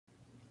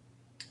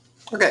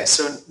Okay,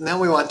 so now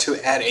we want to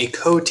add a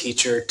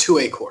co-teacher to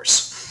a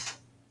course.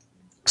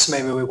 So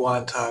maybe we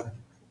want,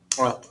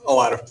 well, a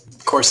lot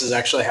of courses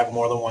actually have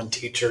more than one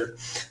teacher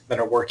that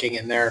are working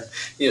in there.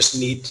 You just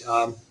need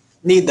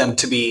them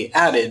to be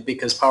added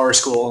because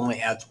PowerSchool only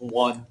adds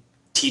one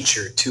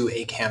teacher to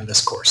a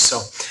Canvas course.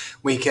 So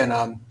we can,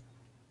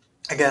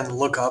 again,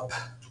 look up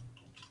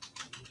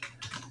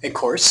a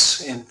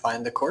course and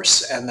find the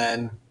course, and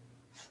then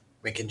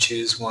we can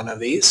choose one of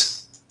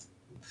these.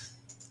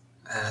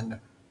 And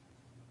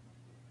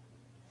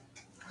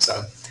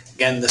so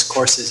again, this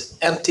course is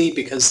empty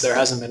because there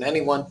hasn't been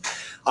anyone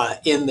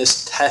in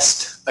this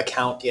test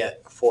account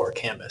yet for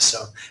Canvas.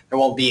 So there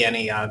won't be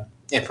any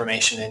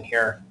information in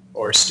here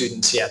or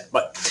students yet,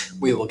 but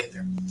we will get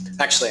there.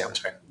 Actually, I'm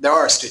sorry, there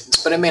are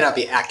students, but it may not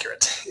be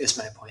accurate is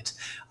my point.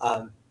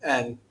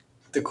 And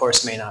the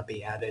course may not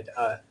be added,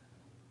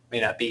 may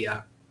not be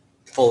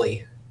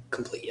fully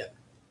complete yet.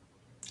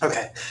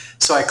 Okay,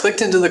 so I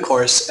clicked into the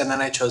course and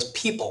then I chose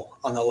people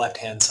on the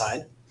left-hand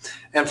side.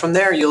 And from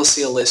there, you'll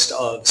see a list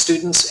of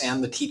students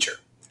and the teacher.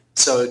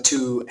 So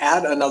to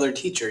add another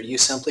teacher, you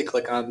simply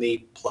click on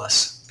the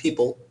plus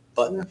people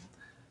button,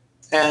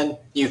 and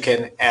you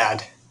can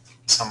add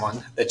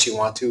someone that you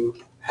want to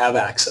have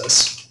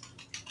access.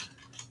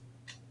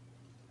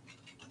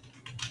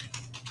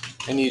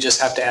 And you just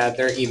have to add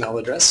their email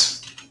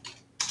address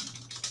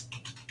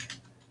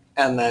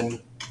and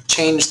then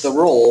change the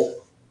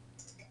role.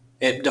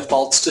 It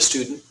defaults to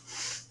student,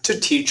 to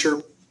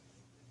teacher.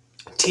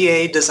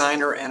 TA,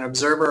 designer, and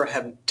observer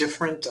have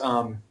different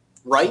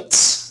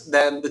rights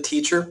than the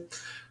teacher.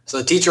 So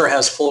the teacher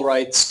has full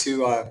rights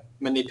to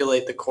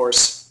manipulate the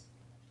course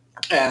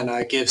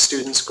and give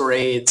students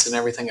grades and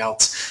everything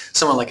else.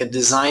 Someone like a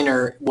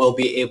designer will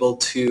be able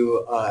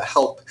to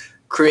help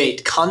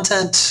create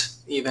content,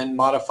 even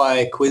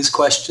modify quiz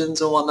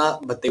questions and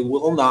whatnot, but they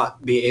will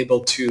not be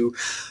able to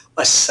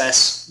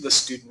assess the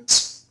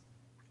students.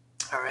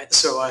 All right,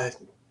 so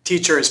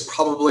teacher is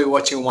probably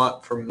what you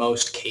want for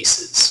most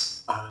cases.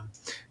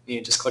 You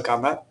just click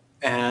on that,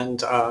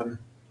 and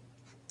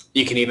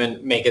you can even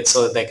make it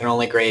so that they can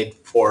only grade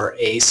for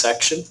a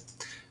section.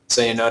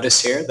 So you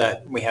notice here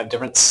that we have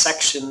different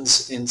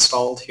sections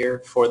installed here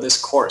for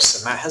this course,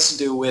 and that has to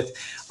do with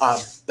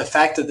the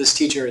fact that this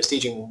teacher is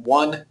teaching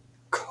one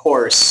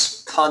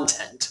course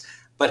content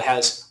but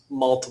has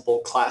multiple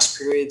class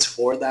periods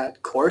for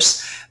that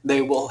course.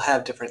 They will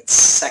have different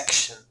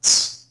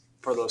sections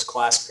for those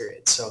class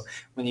periods. So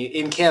when you,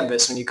 in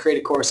Canvas, when you create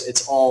a course,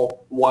 it's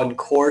all one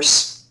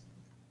course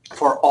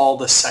for all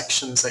the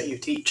sections that you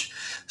teach.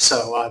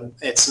 So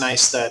it's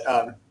nice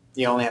that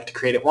you only have to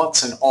create it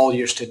once and all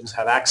your students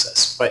have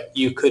access, but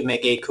you could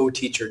make a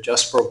co-teacher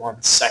just for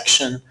one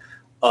section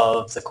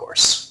of the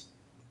course,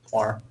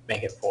 or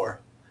make it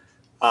for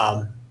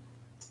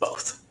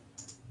both.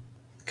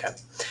 Okay,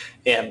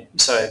 and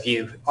so if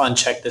you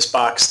uncheck this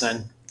box,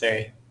 then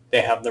they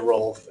have the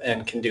role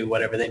and can do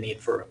whatever they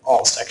need for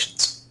all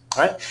sections.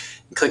 All right,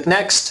 you click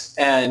next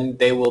and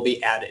they will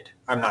be added.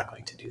 I'm not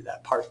going to do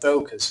that part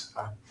though because,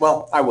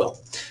 well, I will.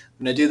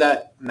 I'm going to do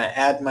that. I'm going to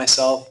add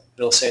myself.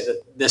 It'll say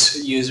that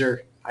this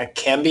user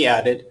can be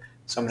added,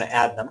 so I'm going to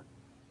add them.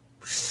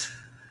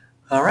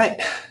 All right,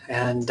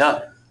 and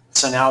done.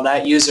 So now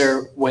that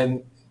user,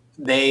 when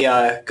they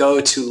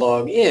go to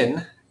log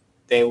in,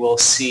 they will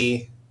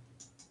see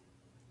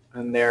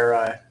in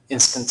their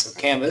instance of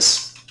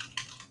Canvas.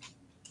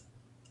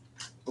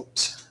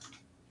 Oops.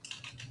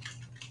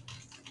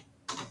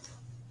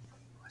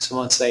 So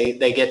once they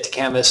get to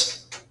Canvas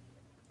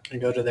and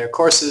go to their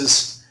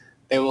courses,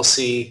 they will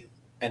see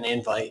an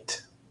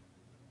invite.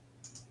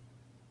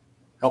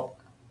 Oh,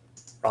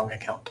 wrong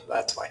account,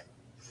 that's why.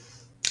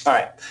 All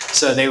right,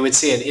 so they would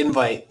see an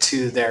invite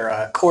to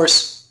their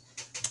course,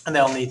 and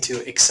they'll need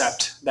to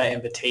accept that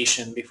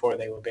invitation before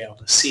they will be able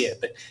to see it.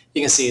 But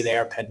you can see they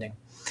are pending.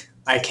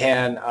 I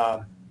can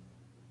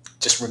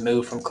just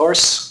remove from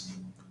course,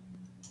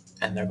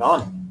 and they're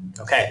gone.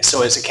 Okay,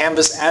 so as a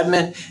Canvas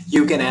admin,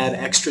 you can add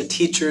extra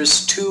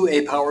teachers to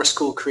a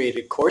PowerSchool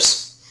created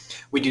course.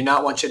 We do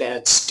not want you to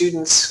add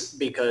students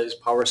because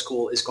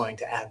PowerSchool is going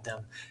to add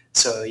them,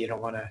 so you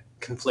don't want to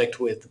conflict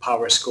with the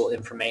PowerSchool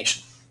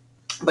information.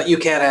 But you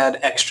can add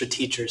extra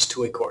teachers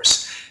to a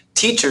course.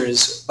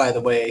 Teachers, by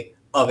the way,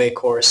 of a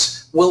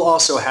course will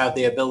also have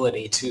the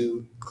ability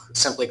to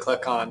simply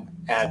click on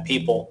Add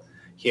People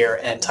here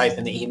and type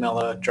in the email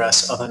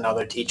address of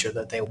another teacher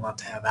that they want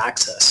to have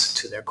access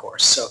to their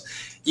course. So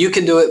you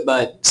can do it,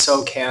 but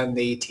so can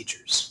the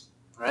teachers.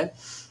 All right?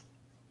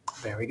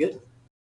 Very good.